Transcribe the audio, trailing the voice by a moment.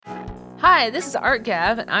Hi, this is Art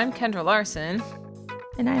Gav, and I'm Kendra Larson.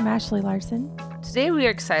 And I'm Ashley Larson. Today we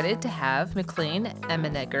are excited to have McLean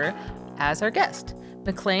Emenegger as our guest.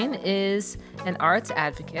 McLean is an arts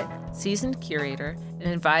advocate, seasoned curator,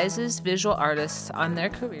 and advises visual artists on their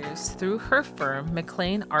careers through her firm,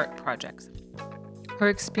 McLean Art Projects. Her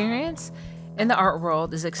experience in the art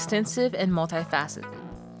world is extensive and multifaceted.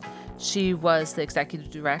 She was the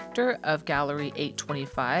executive director of Gallery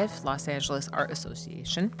 825, Los Angeles Art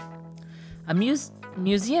Association, a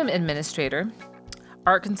museum administrator,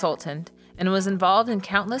 art consultant, and was involved in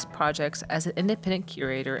countless projects as an independent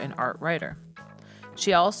curator and art writer.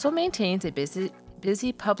 She also maintains a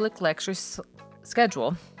busy public lecture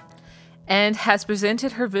schedule and has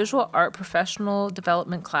presented her visual art professional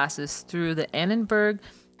development classes through the Annenberg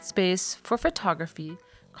Space for Photography,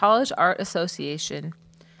 College Art Association,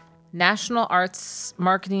 National Arts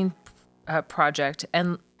Marketing Project,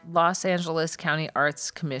 and Los Angeles County Arts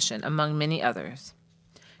Commission, among many others.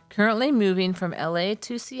 Currently moving from LA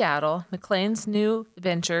to Seattle, McLean's new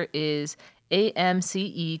venture is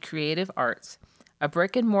AMCE Creative Arts, a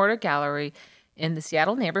brick and mortar gallery in the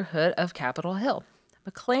Seattle neighborhood of Capitol Hill.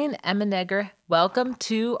 McLean Emenegger, welcome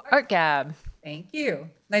to Art Gab. Thank you.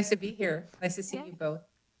 Nice to be here. Nice to see you both.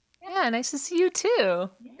 Yeah, nice to see you too.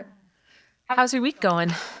 Yeah. How's your week going?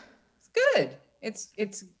 It's good. It's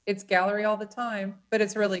gallery all the time, but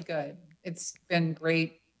it's really good. It's been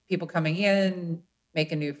great. People coming in,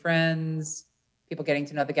 making new friends, people getting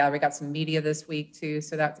to know the gallery. Got some media this week too,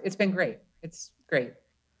 so it's been great. It's great.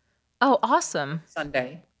 Oh, awesome.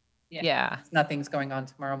 Sunday. Yeah. Nothing's going on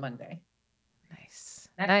tomorrow, Monday. Nice.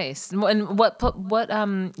 And what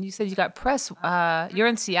you said you got press, you're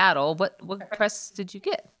in Seattle. What press did you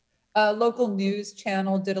get? A local news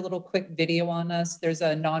channel did a little quick video on us. There's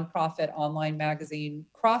a nonprofit online magazine,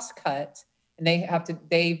 Crosscut, and they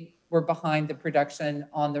were behind the production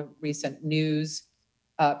on the recent news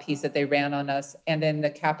piece that they ran on us. And then the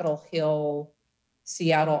Capitol Hill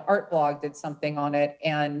Seattle art blog did something on it,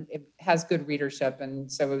 and it has good readership. And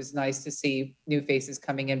so it was nice to see new faces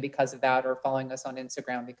coming in because of that, or following us on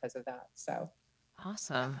Instagram because of that. So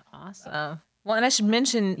awesome. Well, and I should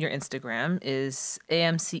mention your Instagram is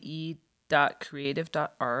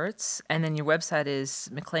amce.creative.arts, and then your website is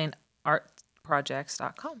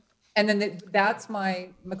mcleanartprojects.com. And then that's my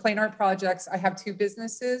McLean Art Projects. I have two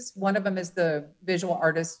businesses. One of them is the Visual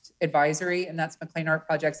Artist Advisory, and that's McLean Art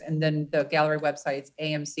Projects. And then the gallery website's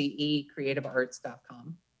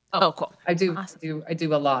amcecreativearts.com. Oh, cool. I do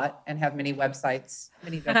a lot and have many websites.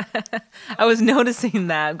 I was noticing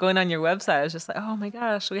that going on your website. I was just like, oh my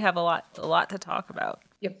gosh, we have a lot to talk about.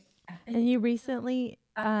 Yep. And you recently,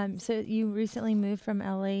 moved from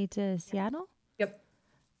LA to Seattle? Yep.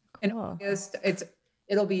 Cool. In August,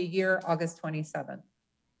 it'll be a year, August 27th.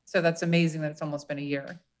 So that's amazing that it's almost been a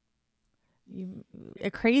year.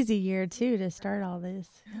 A crazy year too to start all this.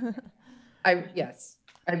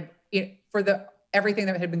 For everything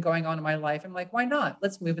that had been going on in my life, I'm like, why not?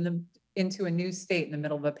 Let's move into a new state in the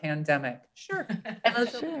middle of a pandemic. Sure. And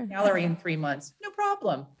let's open a gallery in 3 months. No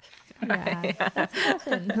problem. Yeah, that's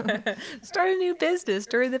awesome. Start a new business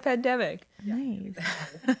during the pandemic. Nice.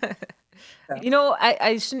 You know,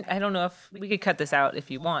 I don't know if we could cut this out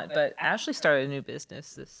if you want, but Ashley started a new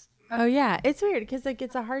business. Oh yeah, it's weird because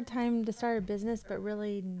it's a hard time to start a business, but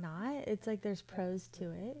really not. It's like there's pros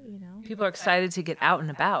to it, People are excited to get out and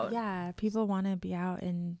about. Yeah, people want to be out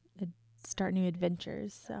and start new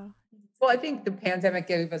adventures. So, well, I think the pandemic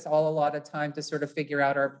gave us all a lot of time to sort of figure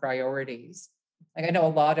out our priorities. Like I know a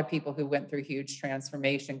lot of people who went through huge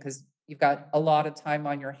transformation because you've got a lot of time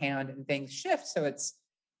on your hand and things shift. So it's,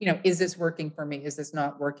 is this working for me? Is this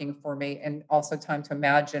not working for me? And also time to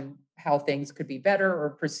imagine how things could be better or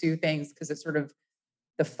pursue things, because it's sort of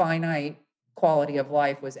the finite quality of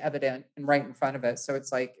life was evident and right in front of us. So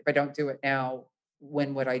it's like, if I don't do it now,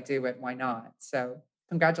 when would I do it? Why not? So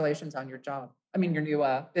congratulations on your your new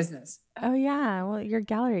business. Oh yeah. Well, your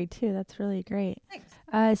gallery too. That's really great. Thanks.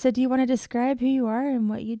 So do you want to describe who you are and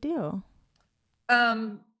what you do?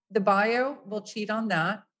 The bio, we'll cheat on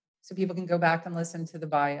that, so people can go back and listen to the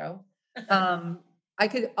bio.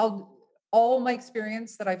 All my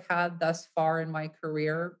experience that I've had thus far in my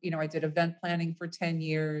career, I did event planning for 10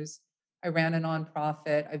 years. I ran a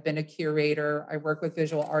nonprofit. I've been a curator. I work with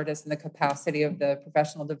visual artists in the capacity of the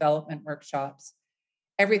professional development workshops.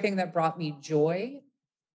 Everything that brought me joy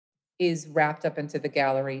is wrapped up into the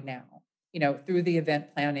gallery now, through the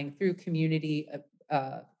event planning, through community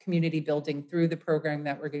building, through the program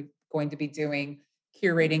that we're going to be doing,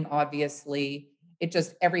 curating, obviously. It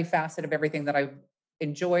just, every facet of everything that I've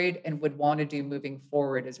enjoyed and would want to do moving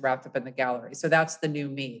forward is wrapped up in the gallery. So that's the new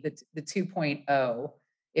me, the 2.0.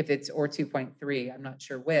 if it's or 2.3, I'm not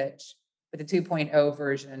sure which. But the 2.0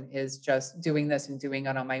 version is just doing this and doing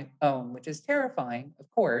it on my own, which is terrifying, of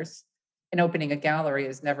course. And opening a gallery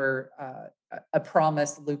is never a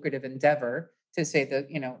promised lucrative endeavor, to say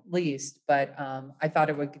the least. But I thought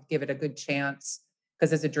it would give it a good chance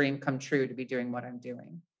because it's a dream come true to be doing what I'm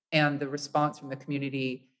doing. And the response from the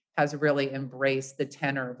community has really embraced the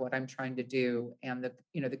tenor of what I'm trying to do and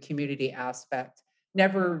the community aspect,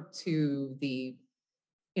 never to the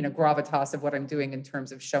gravitas of what I'm doing in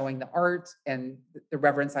terms of showing the art and the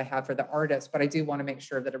reverence I have for the artist, but I do want to make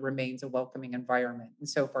sure that it remains a welcoming environment. And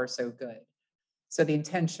so far, so good. So the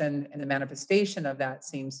intention and the manifestation of that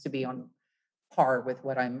seems to be on par with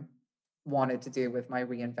what I'm wanted to do with my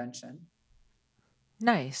reinvention.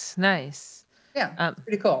 Nice, nice. Yeah, Um,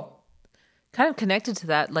 pretty cool. Kind of connected to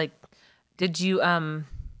that, like, did you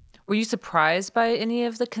were you surprised by any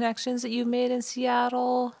of the connections that you made in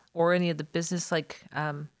Seattle or any of the business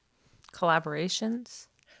collaborations?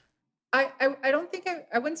 I don't think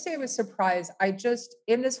I wouldn't say I was surprised. I just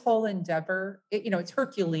in this whole endeavor, it's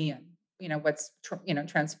Herculean. What's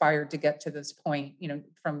transpired to get to this point.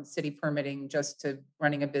 From city permitting just to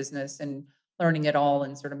running a business and learning it all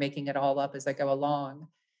and sort of making it all up as I go along.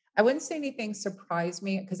 I wouldn't say anything surprised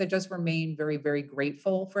me because I just remain very, very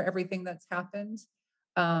grateful for everything that's happened.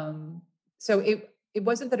 So it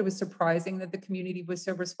wasn't that it was surprising that the community was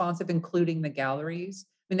so responsive, including the galleries.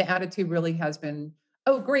 I mean, the attitude really has been,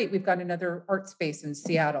 oh, great, we've got another art space in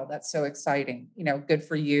Seattle. That's so exciting. Good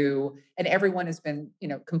for you. And everyone has been,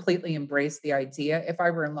 completely embraced the idea. If I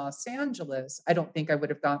were in Los Angeles, I don't think I would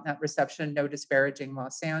have gotten that reception, no disparaging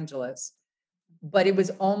Los Angeles. But it was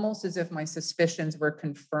almost as if my suspicions were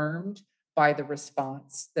confirmed by the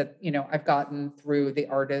response that, I've gotten through the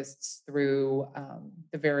artists, through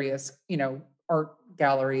the various, art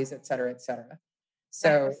galleries, et cetera, et cetera.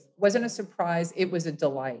 So it wasn't a surprise. It was a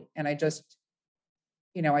delight. And I just,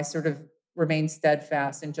 I sort of remain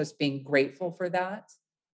steadfast in just being grateful for that,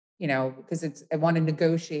 because I want to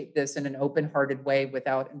negotiate this in an open-hearted way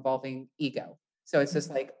without involving ego. So it's just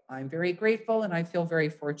like, I'm very grateful and I feel very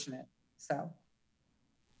fortunate. So.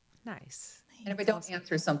 Nice. And if I don't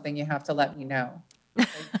answer something, you have to let me know.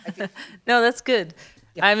 No, that's good.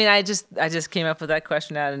 Yeah. I mean, I just came up with that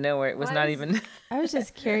question out of nowhere. It was not even. I was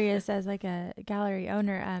just curious as like a gallery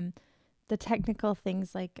owner, the technical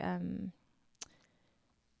things like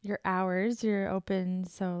your hours, you're open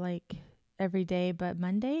so like every day but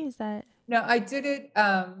Monday, is that? No, I did it.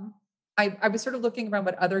 I was sort of looking around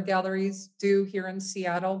what other galleries do here in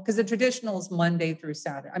Seattle because the traditional is Monday through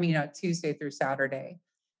Saturday. I mean, Tuesday through Saturday.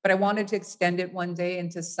 But I wanted to extend it one day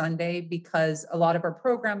into Sunday because a lot of our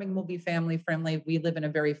programming will be family friendly. We live in a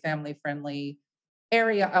very family friendly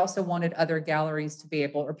area. I also wanted other galleries to be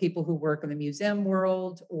able, or people who work in the museum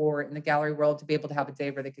world or in the gallery world, to be able to have a day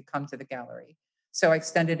where they could come to the gallery. So I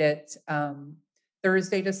extended it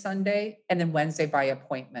Thursday to Sunday and then Wednesday by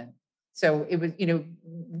appointment. So it was,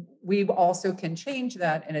 we also can change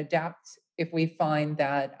that and adapt if we find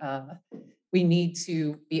that we need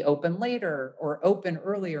to be open later or open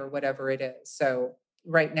earlier, whatever it is. So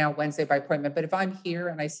right now, Wednesday by appointment. But if I'm here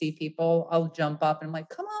and I see people, I'll jump up and I'm like,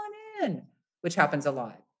 come on in, which happens a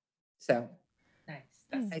lot. So Nice.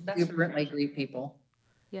 I exuberantly greet people.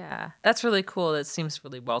 Yeah, that's really cool. That seems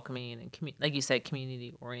really welcoming and like you said,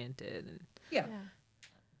 community oriented. And Yeah.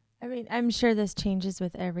 I mean, I'm sure this changes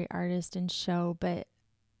with every artist and show, but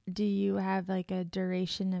do you have like a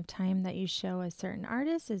duration of time that you show a certain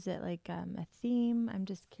artist? Is it like a theme? I'm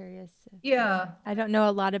just curious. Yeah. I don't know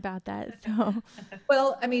a lot about that. So,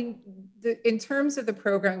 well, I mean, in terms of the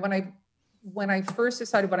program, when I first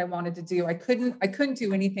decided what I wanted to do, I couldn't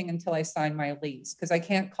do anything until I signed my lease because I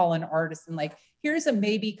can't call an artist and like, here's a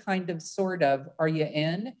maybe kind of sort of, are you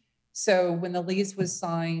in? So when the lease was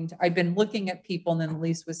signed, I'd been looking at people and then the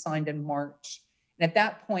lease was signed in March. And at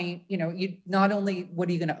that point, you not only what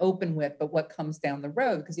are you going to open with, but what comes down the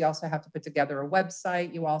road, because you also have to put together a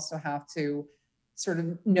website. You also have to sort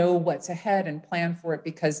of know what's ahead and plan for it,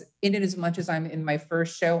 because in it, as much as I'm in my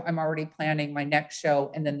first show, I'm already planning my next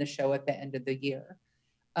show and then the show at the end of the year.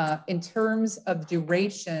 In terms of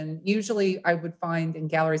duration, usually I would find in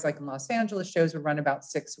galleries like in Los Angeles, shows would run about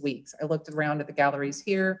 6 weeks. I looked around at the galleries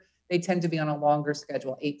here. They tend to be on a longer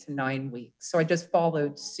schedule, 8 to 9 weeks. So I just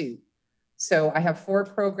followed suit. So I have 4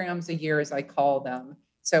 programs a year, as I call them.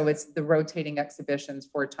 So it's the rotating exhibitions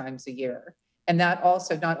 4 times a year. And that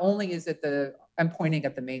also, not only is it I'm pointing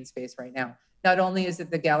at the main space right now. Not only is it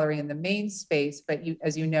the gallery in the main space, but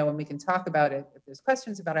as you know, and we can talk about it if there's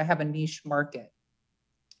questions about it, I have a niche market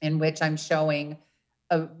in which I'm showing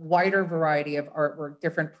a wider variety of artwork,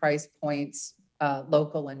 different price points,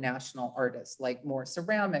 local and national artists, like more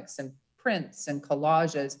ceramics and prints and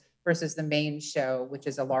collages versus the main show, which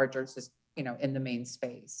is a larger, just, in the main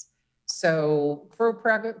space. So for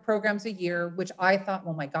programs a year, which I thought,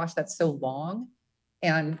 oh my gosh, that's so long.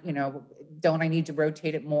 And, don't I need to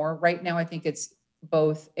rotate it more? Right now, I think it's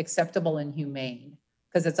both acceptable and humane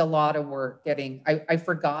because it's a lot of work I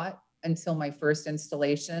forgot until my first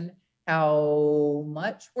installation how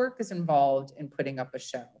much work is involved in putting up a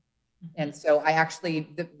show. And so I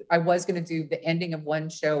was going to do the ending of one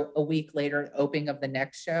show a week later, opening of the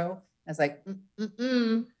next show. I was like,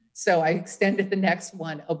 so I extended the next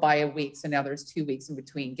one by a week. So now there's 2 weeks in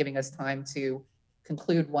between, giving us time to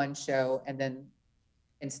conclude one show and then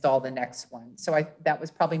install the next one. So that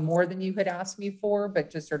was probably more than you had asked me for, but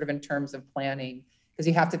just sort of in terms of planning, because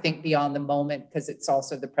you have to think beyond the moment, because it's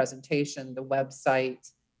also the presentation, the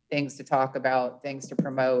website, things to talk about, things to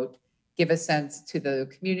promote, give a sense to the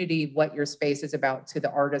community what your space is about, to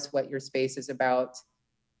the artist what your space is about,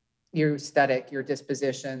 your aesthetic, your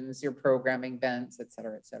dispositions, your programming bents, et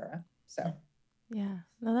cetera, et cetera. So Yeah,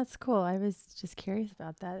 no, that's cool. I was just curious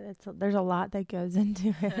about that. There's a lot that goes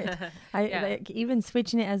into it. I Yeah. like even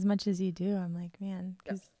switching it as much as you do. I'm like, man,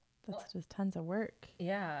 because that's just tons of work.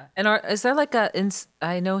 Yeah. And is there like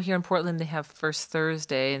I know here in Portland they have First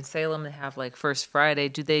Thursday, in Salem they have like First Friday.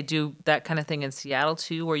 Do they do that kind of thing in Seattle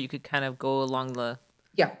too, where you could kind of go along the?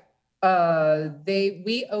 yeah,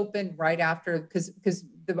 we opened right after, because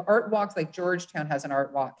the art walks, like Georgetown has an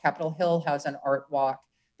art walk, Capitol Hill has an art walk.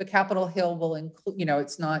 But Capitol Hill will include,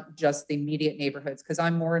 it's not just the immediate neighborhoods, because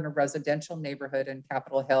I'm more in a residential neighborhood in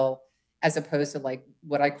Capitol Hill as opposed to like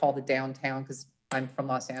what I call the downtown, because I'm from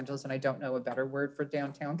Los Angeles and I don't know a better word for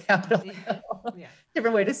downtown Capitol Hill. Yeah.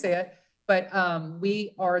 Different way to say it. But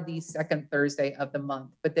we are the second Thursday of the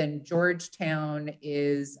month. But then Georgetown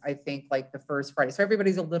is, I think, like the first Friday. So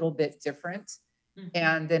everybody's a little bit different.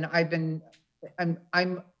 And then I'm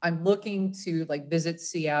looking to like visit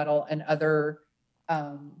Seattle and other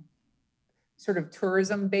sort of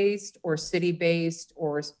tourism based or city based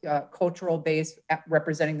or cultural based,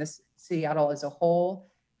 representing this Seattle as a whole,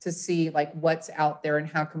 to see like what's out there and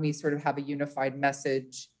how can we sort of have a unified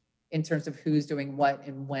message in terms of who's doing what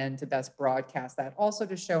and when to best broadcast that. Also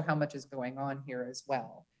to show how much is going on here as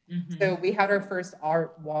well. So we had our first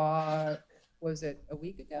art walk, was it a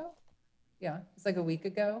week ago? Yeah, it's like a week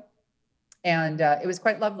ago. And it was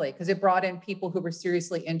quite lovely because it brought in people who were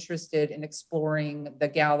seriously interested in exploring the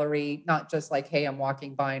gallery, not just like, hey, I'm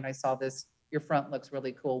walking by and I saw this, your front looks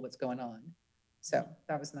really cool, what's going on? So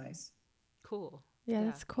that was nice. Cool. Yeah,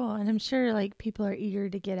 that's cool. And I'm sure like people are eager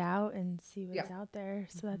to get out and see what's out there.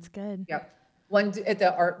 So that's good. Yeah. At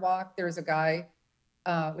the art walk, there was a guy,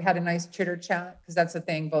 we had a nice chitter chat, because that's the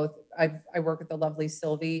thing, both I work with the lovely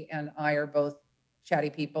Sylvie and I are both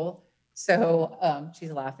chatty people. So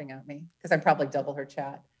she's laughing at me because I probably double her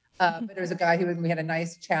chat. But there was a guy we had a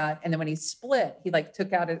nice chat, and then when he split, he like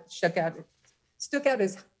stuck out his,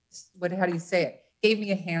 how do you say it? Gave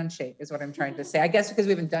me a handshake is what I'm trying to say. I guess because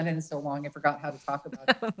we haven't done it in so long, I forgot how to talk about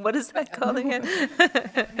it. What is that called again?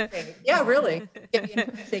 Yeah, really. Gave me a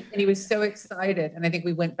handshake, and he was so excited. And I think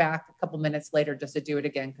we went back a couple minutes later just to do it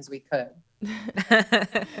again because we could.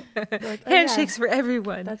 Like, Handshakes for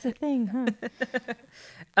everyone. That's a thing,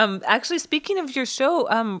 huh? Actually, speaking of your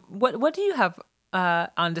show, what do you have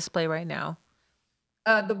on display right now?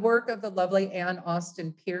 The work of the lovely Anne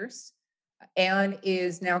Austin Pierce. Anne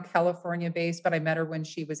is now California based, but I met her when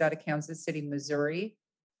she was out of Kansas City, Missouri.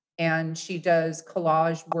 And she does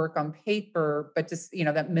collage work on paper, but just,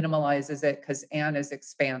 that minimalizes it because Anne is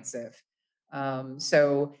expansive.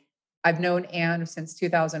 So I've known Anne since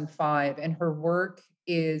 2005, and her work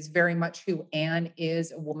is very much who Anne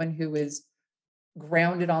is, a woman who is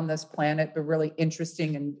grounded on this planet, but really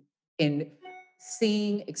interesting in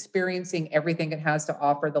seeing, experiencing everything it has to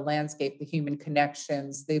offer, the landscape, the human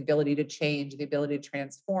connections, the ability to change, the ability to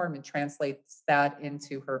transform, and translates that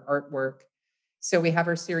into her artwork. So we have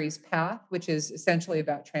our series Path, which is essentially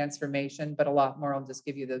about transformation, but a lot more. I'll just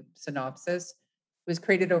give you the synopsis. It was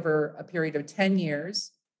created over a period of 10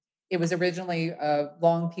 years. It was originally a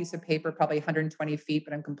long piece of paper, probably 120 feet,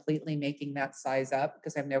 but I'm completely making that size up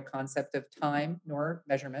because I have no concept of time nor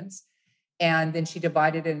measurements. And then she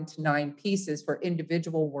divided it into 9 pieces for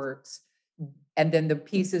individual works. And then the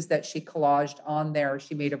pieces that she collaged on there,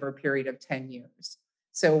 she made over a period of 10 years.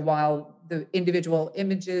 So while the individual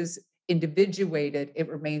images individuated, it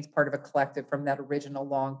remains part of a collective from that original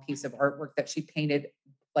long piece of artwork that she painted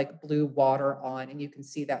like blue water on. And you can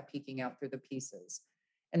see that peeking out through the pieces.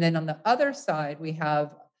 And then on the other side, we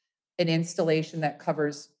have an installation that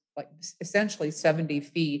covers like essentially 70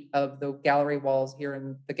 feet of the gallery walls here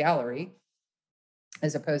in the gallery.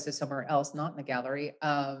 as opposed to somewhere else, not in the gallery,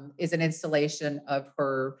 is an installation of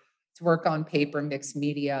her work on paper mixed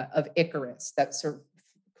media of Icarus that sort of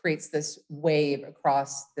creates this wave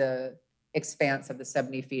across the expanse of the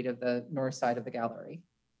 70 feet of the north side of the gallery.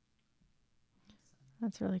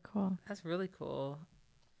 That's really cool. That's really cool.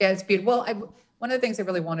 Yeah, it's beautiful. One of the things I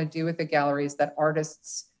really want to do with the gallery is that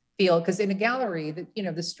artists feel, because in a gallery,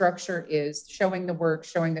 the structure is showing the work,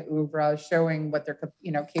 showing the oeuvre, showing what they're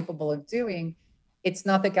capable of doing. It's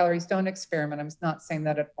not that galleries don't experiment. I'm not saying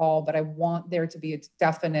that at all, but I want there to be a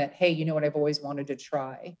definite, hey, you know what I've always wanted to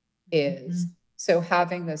try is. So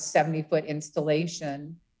having this 70-foot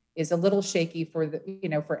installation is a little shaky for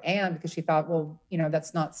for Anne, because she thought, well,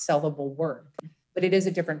 that's not sellable work. But it is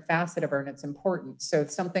a different facet of her and it's important. So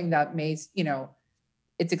it's something that may,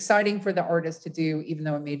 it's exciting for the artist to do, even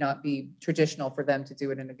though it may not be traditional for them to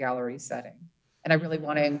do it in a gallery setting. And I really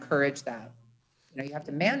want to encourage that. You have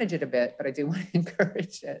to manage it a bit, but I do want to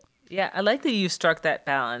encourage it. Yeah, I like that you struck that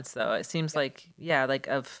balance, though. It seems like,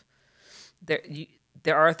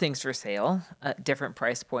 there are things for sale at different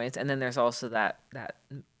price points, and then there's also that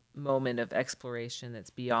moment of exploration that's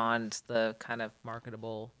beyond the kind of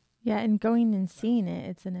marketable. Yeah, and going and seeing it,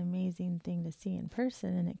 it's an amazing thing to see in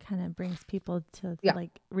person, and it kind of brings people to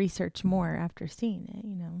like research more after seeing it,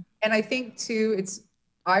 And I think too,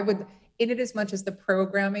 in it as much as the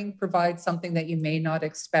programming provides something that you may not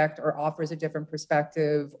expect or offers a different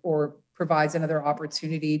perspective or provides another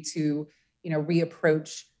opportunity to,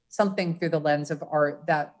 reapproach something through the lens of art,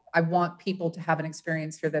 that I want people to have an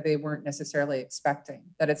experience here that they weren't necessarily expecting,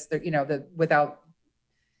 that it's without,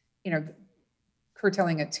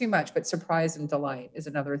 curtailing it too much, but surprise and delight is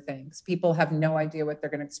another thing. Because people have no idea what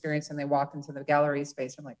they're going to experience when they walk into the gallery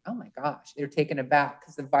space. I'm like, oh my gosh, they're taken aback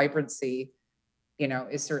because the vibrancy,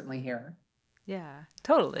 is certainly here. Yeah,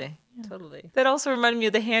 totally. That also reminded me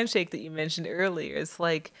of the handshake that you mentioned earlier. It's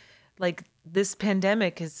like this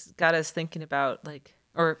pandemic has got us thinking about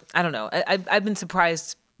or I don't know. I've been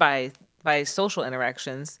surprised by social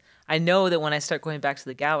interactions. I know that when I start going back to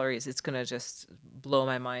the galleries, it's going to just blow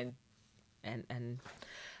my mind. And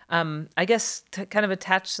I guess to kind of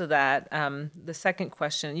attach to that, the second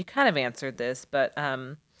question, you kind of answered this, but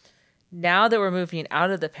now that we're moving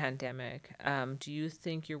out of the pandemic, do you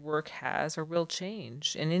think your work has or will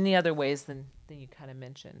change in any other ways than you kind of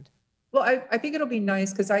mentioned? Well, I think it'll be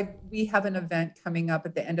nice because we have an event coming up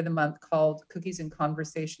at the end of the month called Cookies and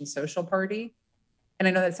Conversation Social Party. And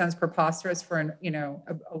I know that sounds preposterous for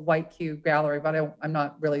a white cube gallery, but I'm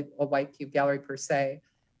not really a white cube gallery per se.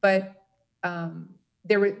 But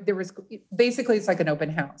there was basically, it's like an open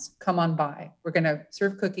house. Come on by. We're going to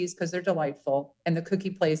serve cookies because they're delightful. And the cookie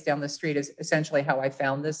place down the street is essentially how I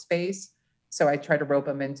found this space. So I try to rope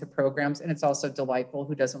them into programs, and it's also delightful.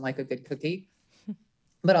 Who doesn't like a good cookie?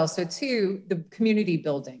 But also too, the community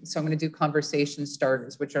building. So I'm going to do conversation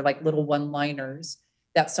starters, which are like little one-liners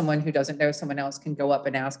that someone who doesn't know someone else can go up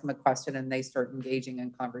and ask them a question and they start engaging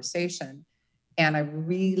in conversation. And I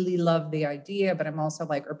really love the idea, but I'm also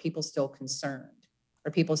like, are people still concerned?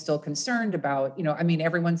 Are people still concerned about,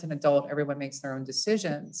 everyone's an adult, everyone makes their own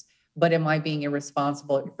decisions, but am I being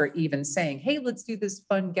irresponsible for even saying, hey, let's do this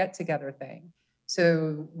fun get together thing?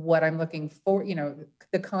 So what I'm looking for,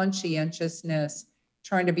 the conscientiousness,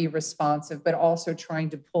 trying to be responsive, but also trying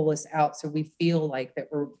to pull us out so we feel like that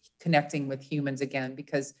we're connecting with humans again,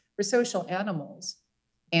 because we're social animals.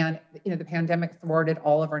 And the pandemic thwarted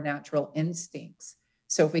all of our natural instincts.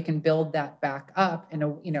 So if we can build that back up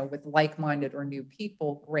with like-minded or new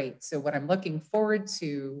people, great. So what I'm looking forward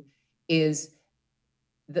to is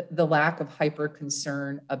the lack of hyper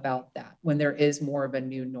concern about that when there is more of a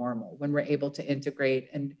new normal, when we're able to integrate.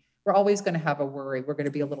 And we're always going to have a worry. We're going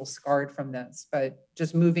to be a little scarred from this, but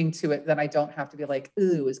just moving to it, then I don't have to be like,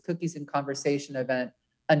 ooh, is Cookies and Conversation event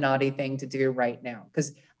a naughty thing to do right now?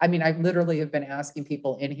 Because I literally have been asking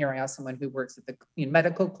people in here. I asked someone who works at the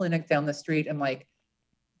medical clinic down the street. I'm like,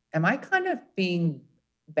 am I kind of being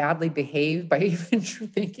badly behaved by even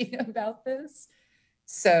thinking about this?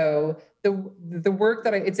 So the work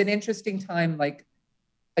that it's an interesting time, like,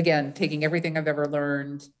 again, taking everything I've ever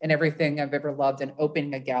learned and everything I've ever loved and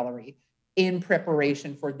opening a gallery in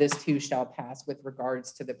preparation for this too shall pass with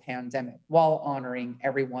regards to the pandemic, while honoring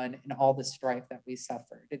everyone and all the strife that we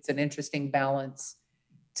suffered. It's an interesting balance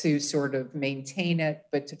to sort of maintain it,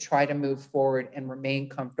 but to try to move forward and remain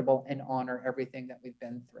comfortable and honor everything that we've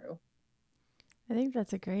been through. I think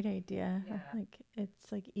that's a great idea. Yeah. Like,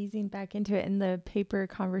 it's like easing back into it, and the paper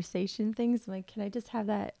conversation things. I'm like, can I just have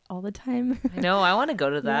that all the time? I know. I want to go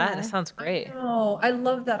to that. It sounds great. Oh, I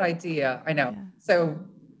love that idea. I know. Yeah. So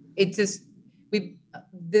it just,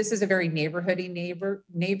 this is a very neighborhoody neighbor.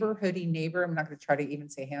 I'm not going to try to even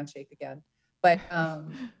say handshake again, but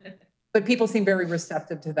people seem very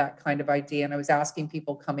receptive to that kind of idea. And I was asking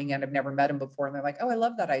people coming in, I've never met them before, and they're like, "Oh, I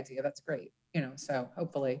love that idea. That's great." So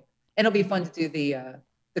hopefully, and it'll be fun to do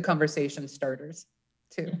the conversation starters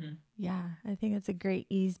too. Mhm. Yeah, I think it's a great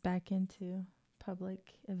ease back into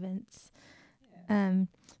public events.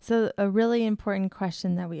 So a really important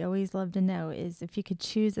question that we always love to know is if you could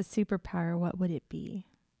choose a superpower, what would it be?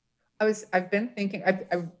 I've been thinking,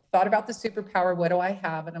 I've thought about the superpower. What do I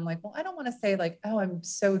have? And I'm like, well, I don't want to say like, oh, I'm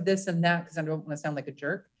so this and that, because I don't want to sound like a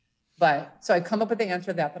jerk. But so I come up with the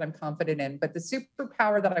answer that I'm confident in. But the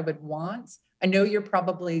superpower that I would want, I know you're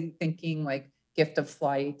probably thinking like gift of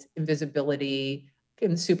flight, invisibility,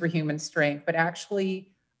 and superhuman strength, but actually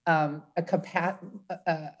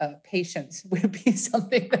patience would be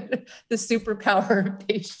something that the superpower of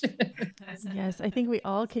patience. Yes, I think we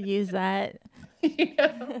all could use that.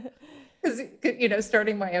 Because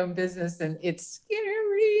starting my own business, and it's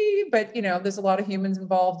scary, but there's a lot of humans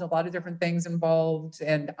involved, a lot of different things involved,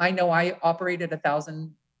 and I know I operate at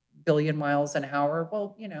 1,000 billion miles an hour.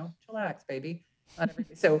 Well, chillax, baby. Not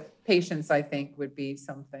everything. So patience, I think, would be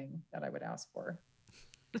something that I would ask for.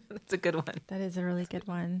 That's a good one. That is a really good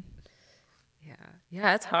one.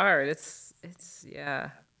 Yeah, it's hard. It's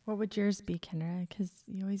yeah. What would yours be, Kendra? Because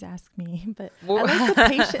you always ask me, but Well- I like the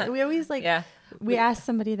patient. We always like, Yeah. we ask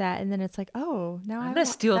somebody that, and then it's like, oh, now I'm I gonna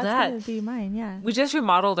steal that's that. gonna be mine. Yeah. We just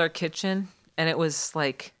remodeled our kitchen, and it was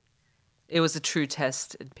a true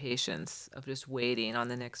test in patience of just waiting on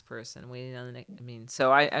the next person, waiting on the next. I mean,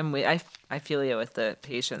 so I feel you with the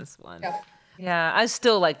patience one. Yeah. Yeah, I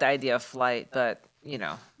still like the idea of flight, but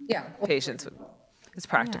Yeah. patience is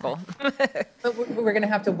practical. But we're going to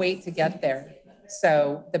have to wait to get there.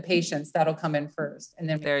 So the patience, that'll come in first. And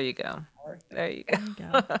then There you go. There you go. There you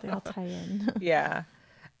go. They all tie in. Yeah.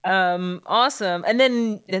 Awesome. And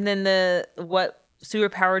then what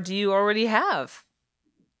superpower do you already have?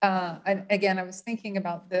 And again, I was thinking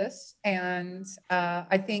about this, and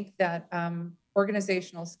I think that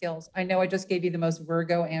organizational skills. I know I just gave you the most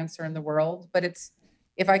Virgo answer in the world, but it's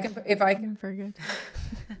if I can. Very good.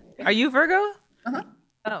 Are you Virgo? Uh-huh.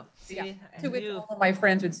 Oh, Yeah. see, I To which knew. all of my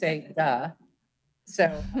friends would say, "Duh."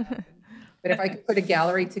 So, but if I could put a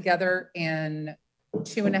gallery together in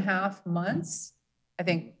 2.5 months, I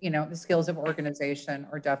think, the skills of organization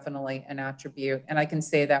are definitely an attribute. And I can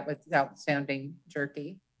say that without sounding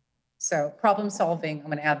jerky. So problem solving, I'm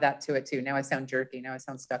going to add that to it too. Now I sound jerky. Now I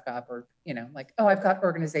sound stuck up, or, like, oh, I've got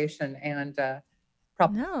organization and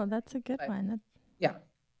problem. No, that's a good But- one. Yeah.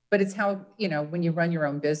 But it's how, when you run your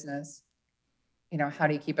own business, how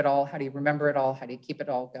do you keep it all? How do you remember it all? How do you keep it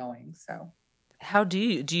all going? So. How do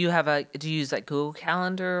you use like Google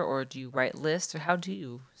Calendar, or do you write lists, or how do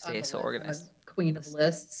you stay so organized? I'm a queen of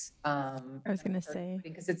lists. I was gonna say.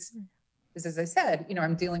 Because as I said,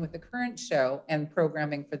 I'm dealing with the current show and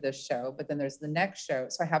programming for this show, but then there's the next show.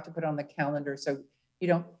 So I have to put it on the calendar. So you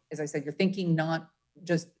don't, as I said, you're thinking not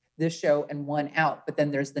just this show and one out, but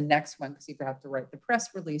then there's the next one, because you have to write the press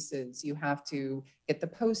releases. You have to get the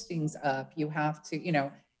postings up. You have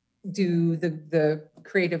to, do the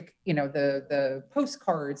creative, the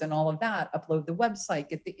postcards and all of that, upload the website,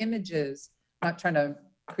 get the images. Not trying to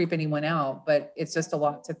creep anyone out, but it's just a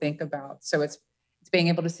lot to think about. So it's being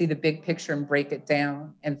able to see the big picture and break it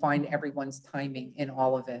down and find everyone's timing in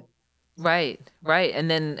all of it. Right.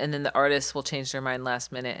 And then the artists will change their mind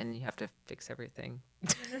last minute, and you have to fix everything.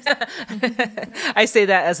 I say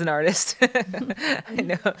that as an artist. I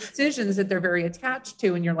know. Decisions that they're very attached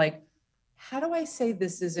to, and you're like, how do I say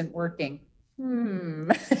this isn't working?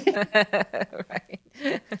 Right.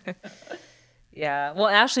 Yeah. Well,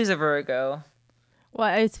 Ashley's a Virgo.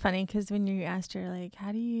 Well, it's funny because when you asked her, like,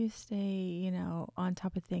 how do you stay, on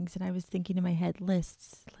top of things? And I was thinking in my head,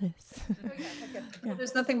 lists. Well,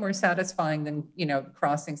 there's nothing more satisfying than,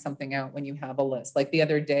 crossing something out when you have a list. Like the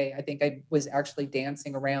other day, I think I was actually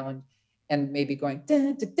dancing around and maybe going,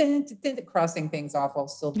 dun, dun, dun, dun, dun, crossing things off while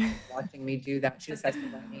still watching me do that. She just has to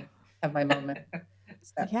let me have my moment.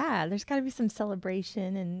 So, Yeah, there's got to be some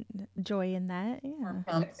celebration and joy in that.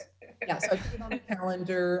 Yeah. Yeah, so I put it on the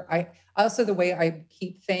calendar. I also, the way I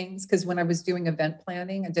keep things, because when I was doing event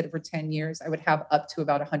planning, I did it for 10 years. I would have up to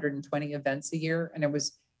about 120 events a year, and it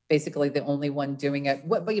was basically the only one doing it.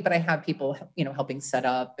 But I had people, helping set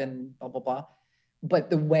up and blah, blah, blah. But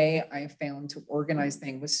the way I found to organize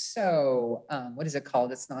things was so, what is it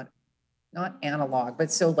called? It's not analog,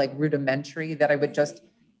 but so like rudimentary, that I would just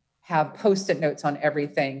have Post-it notes on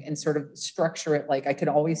everything and sort of structure it. Like I could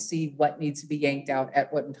always see what needs to be yanked out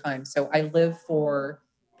at what time. So I live for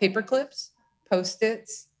paper clips,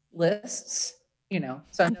 Post-its, lists,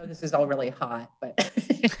 So I know this is all really hot, but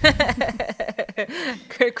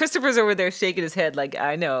Christopher's over there shaking his head like,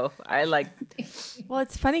 I know. I like. Well,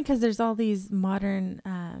 it's funny because there's all these modern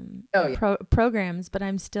oh yeah, programs, but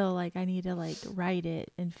I'm still like, I need to like write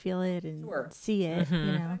it and feel it and sure. see it, you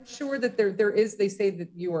know? I'm sure that there is, they say that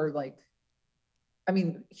you are like, I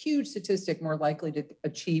mean, huge statistic, more likely to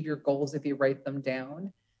achieve your goals if you write them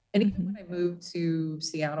down. And even when I moved to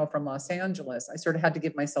Seattle from Los Angeles, I sort of had to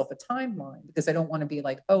give myself a timeline because I don't want to be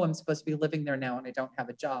like, oh, I'm supposed to be living there now and I don't have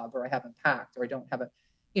a job or I haven't packed or I don't have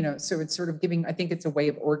so it's sort of giving, I think it's a way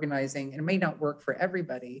of organizing, and it may not work for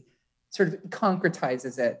everybody, sort of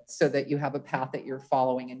concretizes it so that you have a path that you're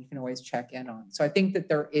following and you can always check in on. So I think that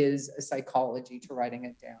there is a psychology to writing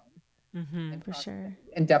it down. For sure.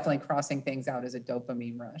 And definitely crossing things out as a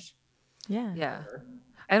dopamine rush. Yeah. Yeah.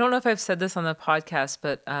 I don't know if I've said this on the podcast,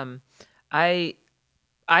 but I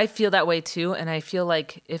feel that way too, and I feel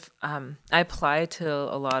like if I apply to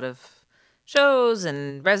a lot of shows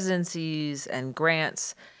and residencies and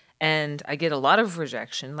grants, and I get a lot of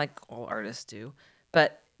rejection, like all artists do.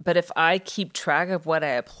 But if I keep track of what I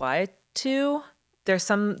apply to, there's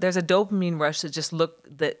a dopamine rush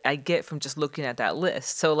that I get from just looking at that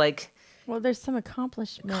list. So like. Well, there's some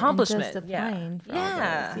accomplishment in just applying for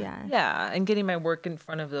all those. Yeah, and getting my work in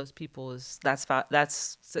front of those people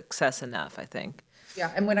that's success enough, I think.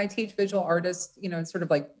 Yeah, and when I teach visual artists, it's sort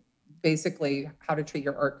of like basically how to treat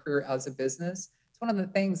your art career as a business. It's one of the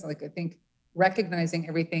things, like, I think recognizing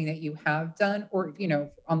everything that you have done, or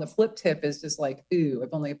on the flip tip is just like, ooh,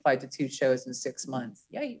 I've only applied to 2 shows in 6 months.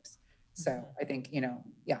 Yikes. So I think,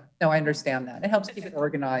 I understand that. It helps keep it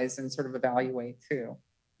organized and sort of evaluate too.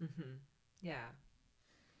 Yeah.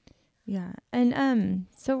 Yeah. And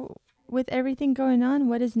so with everything going on,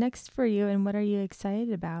 what is next for you and what are you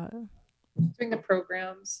excited about? Doing the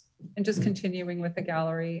programs and just continuing with the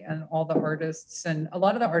gallery and all the artists. And a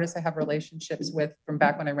lot of the artists I have relationships with from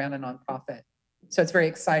back when I ran a nonprofit. So it's very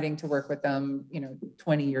exciting to work with them,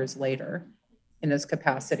 20 years later in this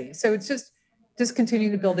capacity. So it's just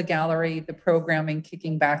continuing to build a gallery, the programming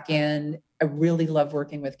kicking back in. I really love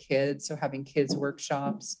working with kids. So having kids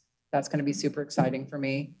workshops, that's going to be super exciting for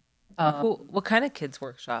me. Cool. What kind of kids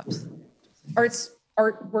workshops?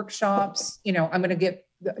 Art workshops. I'm going to get,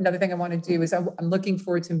 another thing I want to do is I'm looking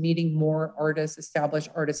forward to meeting more artists, established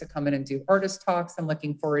artists that come in and do artist talks. I'm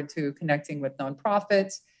looking forward to connecting with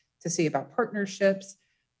nonprofits to see about partnerships,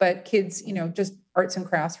 but kids, just arts and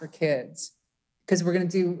crafts for kids, because we're going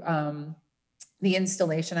to do the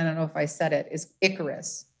installation. I don't know if I said it, is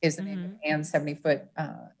Icarus is the name of Anne's 70-foot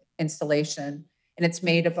installation. And it's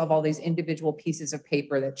made up of all these individual pieces of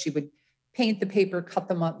paper that she would paint the paper, cut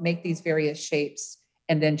them up, make these various shapes.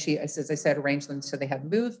 And then she, as I said, arrange them so they have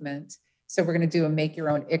movement. So we're going to do a make your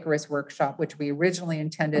own Icarus workshop, which we originally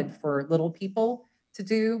intended for little people to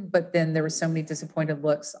do. But then there were so many disappointed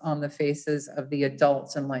looks on the faces of the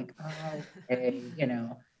adults. And like, oh, okay,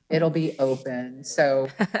 it'll be open. So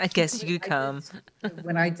I guess you could come.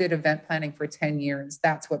 When I did event planning for 10 years,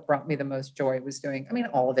 that's what brought me the most joy, was doing,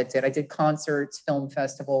 all of it did. I did concerts, film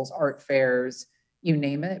festivals, art fairs, you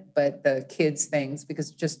name it, but the kids things,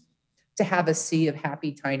 because just to have a sea of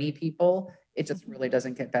happy, tiny people, it just really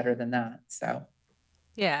doesn't get better than that. So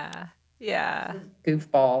yeah.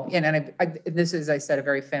 Goofball. And this is, I said, a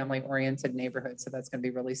very family oriented neighborhood. So that's going to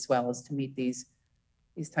be really swell, is to meet these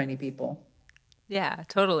tiny people. Yeah,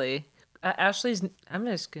 totally. Ashley's, I'm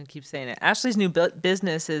just going to keep saying it. Ashley's new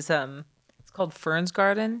business is, it's called Fern's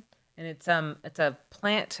Garden, and it's a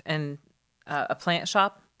plant and a plant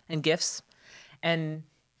shop and gifts. And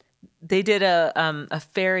they did a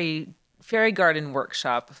fairy garden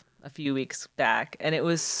workshop a few weeks back, and it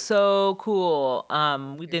was so cool.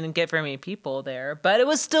 We didn't get very many people there, but it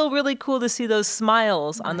was still really cool to see those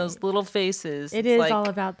smiles on those little faces. It's like, all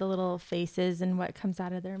about the little faces and what comes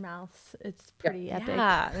out of their mouths. It's pretty epic.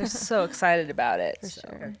 Yeah, they're so excited about it. For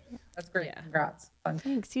sure. Okay. That's great. Yeah. Congrats. Fun.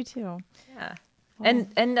 Thanks, you too. Yeah.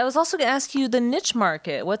 And I was also going to ask you the niche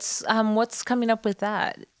market. What's coming up with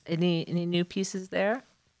that? Any new pieces there?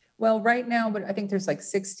 Well, right now, but I think there's like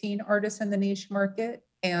 16 artists in the niche market.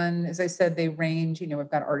 And as I said, they range,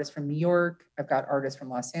 I've got artists from New York, I've got artists from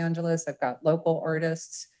Los Angeles, I've got local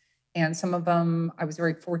artists. And some of them, I was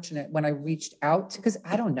very fortunate when I reached out, because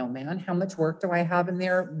I don't know, man, how much work do I have in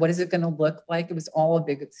there? What is it going to look like? It was all a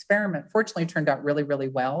big experiment. Fortunately, it turned out really, really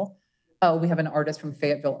well. We have an artist from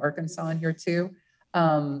Fayetteville, Arkansas in here too.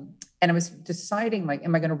 And I was deciding, like,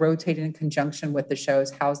 am I going to rotate in conjunction with the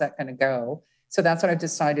shows? How's that going to go? So that's what I've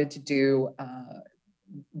decided to do.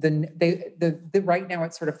 Right now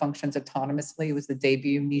it sort of functions autonomously. It was the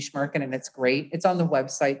debut niche market, and it's great. It's on the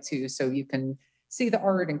website too, so you can see the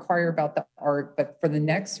art, inquire about the art. But for the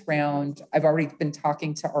next round, I've already been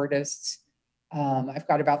talking to artists. I've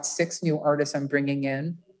got about 6 new artists I'm bringing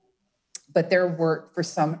in, but their work for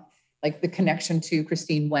some, like the connection to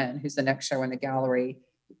Christine Wen, who's the next show in the gallery.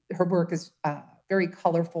 Her work is very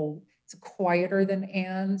colorful. It's quieter than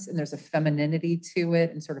Anne's, and there's a femininity to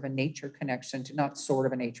it and sort of a nature connection to, not sort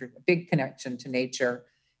of a nature, a big connection to nature.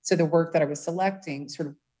 So the work that I was selecting sort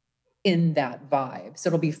of in that vibe. So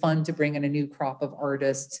it'll be fun to bring in a new crop of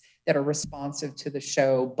artists that are responsive to the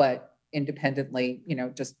show, but independently,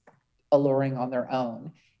 just alluring on their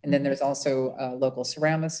own. And then there's also a local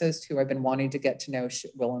ceramicist who I've been wanting to get to know,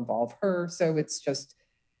 will involve her. So it's just,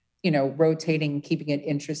 rotating, keeping it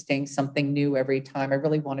interesting, something new every time. I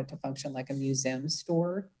really want it to function like a museum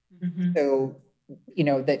store. Mhm. So,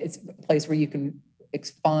 that it's a place where you can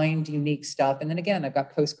find unique stuff. And then again, I've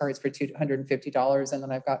got postcards for $250, and then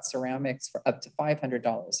I've got ceramics for up to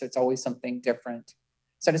 $500. So it's always something different.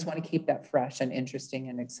 So I just want to keep that fresh and interesting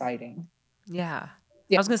and exciting. Yeah.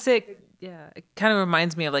 Yeah. I was gonna say, yeah, it kind of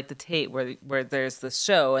reminds me of like the Tate, where there's the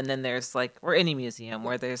show, and then there's like, or any museum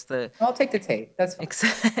where there's the. I'll take the Tate. That's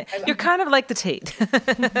fine. You're kind of like the Tate.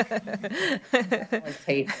 Like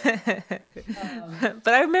Tate.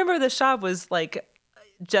 But I remember the shop was like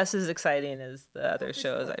just as exciting as the other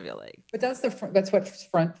shows, I feel like. But that's that's what's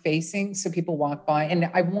front facing. So people walk by,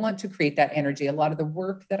 and I want to create that energy. A lot of the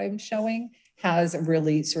work that I'm showing has a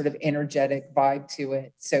really sort of energetic vibe to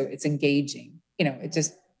it. So it's engaging. It's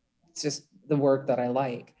just the work that I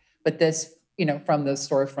like. But this, from the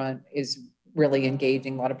storefront is really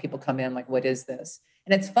engaging. A lot of people come in like, what is this?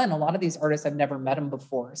 And it's fun. A lot of these artists, I've never met them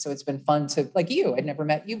before. So it's been fun to, like you, I'd never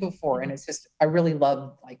met you before. And it's just, I really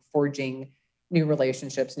love like forging new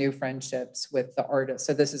relationships, new friendships with the artists.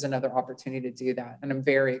 So this is another opportunity to do that. And I'm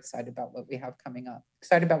very excited about what we have coming up.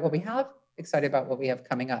 Excited about what we have, excited about what we have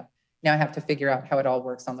coming up. Now I have to figure out how it all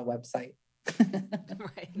works on the website.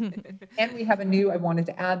 Right. And we have I wanted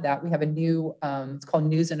to add that we have a new, it's called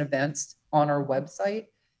News and Events on our website.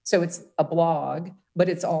 So it's a blog, but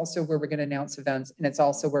it's also where we're going to announce events. And it's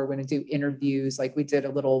also where we're going to do interviews. Like we did a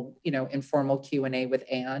little, informal Q&A with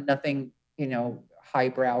Anne, nothing,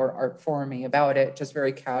 highbrow or art formy about it, just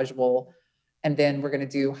very casual. And then we're going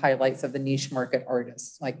to do highlights of the niche market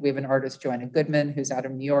artists. Like we have an artist, Joanna Goodman, who's out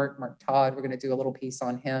of New York, Mark Todd. We're going to do a little piece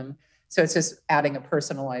on him. So it's just adding a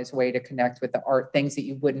personalized way to connect with the art, things that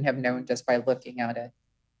you wouldn't have known just by looking at it.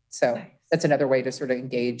 So Nice. That's another way to sort of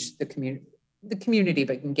engage the community,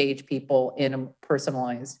 but engage people in a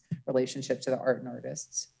personalized relationship to the art and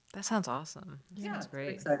artists. That sounds awesome. Yeah, That's it's great.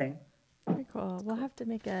 exciting. Very cool. We'll have to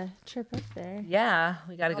make a trip up there. Yeah,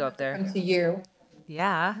 we got to go up there. Come to you.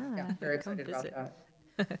 Yeah. Yeah, I'm very Come excited about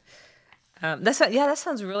visit.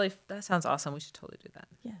 that. That sounds awesome. We should totally do that.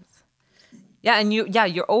 Yes. Yeah, and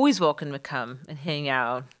you're always welcome to come and hang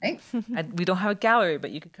out. Thanks. We don't have a gallery,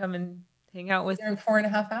 but you could come and hang out with There in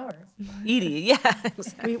 4.5 hours. Edie. Yeah,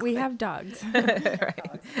 exactly. We have dogs. Right.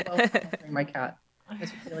 Well, I'll bring my cat.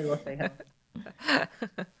 That's really what they have.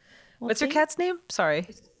 Well, What's your thank- cat's name? Sorry.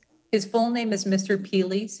 His full name is Mr.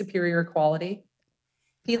 Peely, Superior Quality.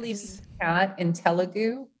 Peely means cat in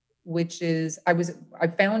Telugu, which is, I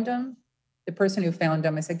found him. The person who found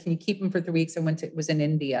him, I said, can you keep him for 3 weeks? Was in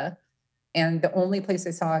India. And the only place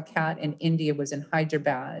I saw a cat in India was in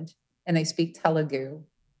Hyderabad, and they speak Telugu.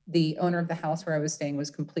 The owner of the house where I was staying was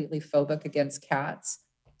completely phobic against cats.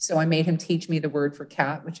 So I made him teach me the word for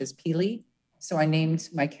cat, which is Peely. So I named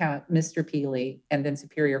my cat Mr. Peely, and then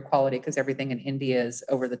Superior Quality, because everything in India is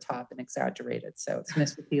over the top and exaggerated. So it's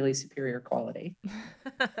Mr. Peely, Superior Quality.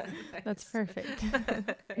 That's perfect.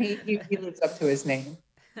 He lives up to his name.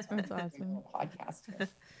 That's awesome. Podcast. here.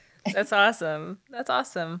 That's awesome. That's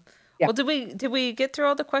awesome. Yeah. Well, did we get through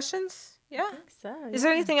all the questions? Yeah. I think so. Is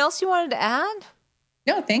there anything else you wanted to add?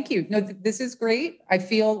 No, thank you. No, this is great. I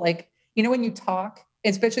feel like, when you talk,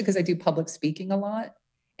 especially because I do public speaking a lot.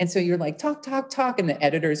 And so you're like, talk. And the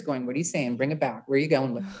editor's going, what are you saying? Bring it back. Where are you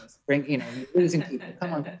going with this? You're losing people.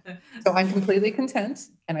 Come on. So I'm completely content.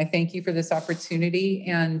 And I thank you for this opportunity.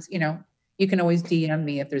 And, you can always DM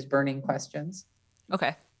me if there's burning questions.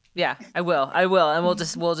 Okay. Yeah, I will. And we'll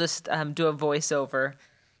just do a voiceover.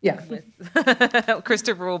 Yeah.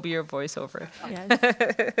 Christopher will be your voiceover. Yes.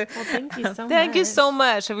 Well, thank you so much. Thank you so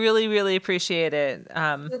much. I really, really appreciate it.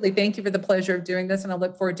 Absolutely. Thank you for the pleasure of doing this. And I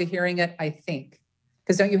look forward to hearing it, I think.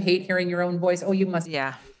 Because don't you hate hearing your own voice? Oh, you must.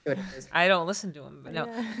 Yeah. Good. I don't listen to him, but no.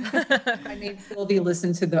 Yeah. I made Sylvie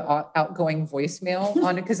listen to the outgoing voicemail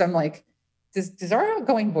on it because I'm like, does our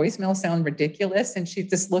outgoing voicemail sound ridiculous? And she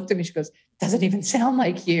just looked at me. She goes, doesn't even sound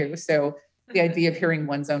like you. So The idea of hearing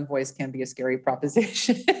one's own voice can be a scary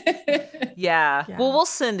proposition. Yeah. Yeah. Well, we'll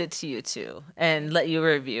send it to you too and let you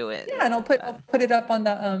review it. Yeah, and I'll put it up on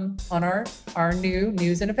the on our new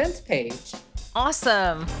news and events page.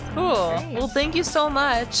 Awesome. Cool. Great. Well, thank you so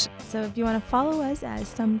much. So if you want to follow us at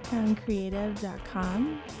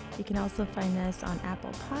stumcrowncreative.com, you can also find us on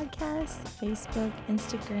Apple Podcasts, Facebook,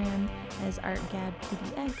 Instagram as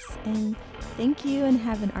ArtGabPDX. And thank you and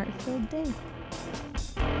have an art-filled day.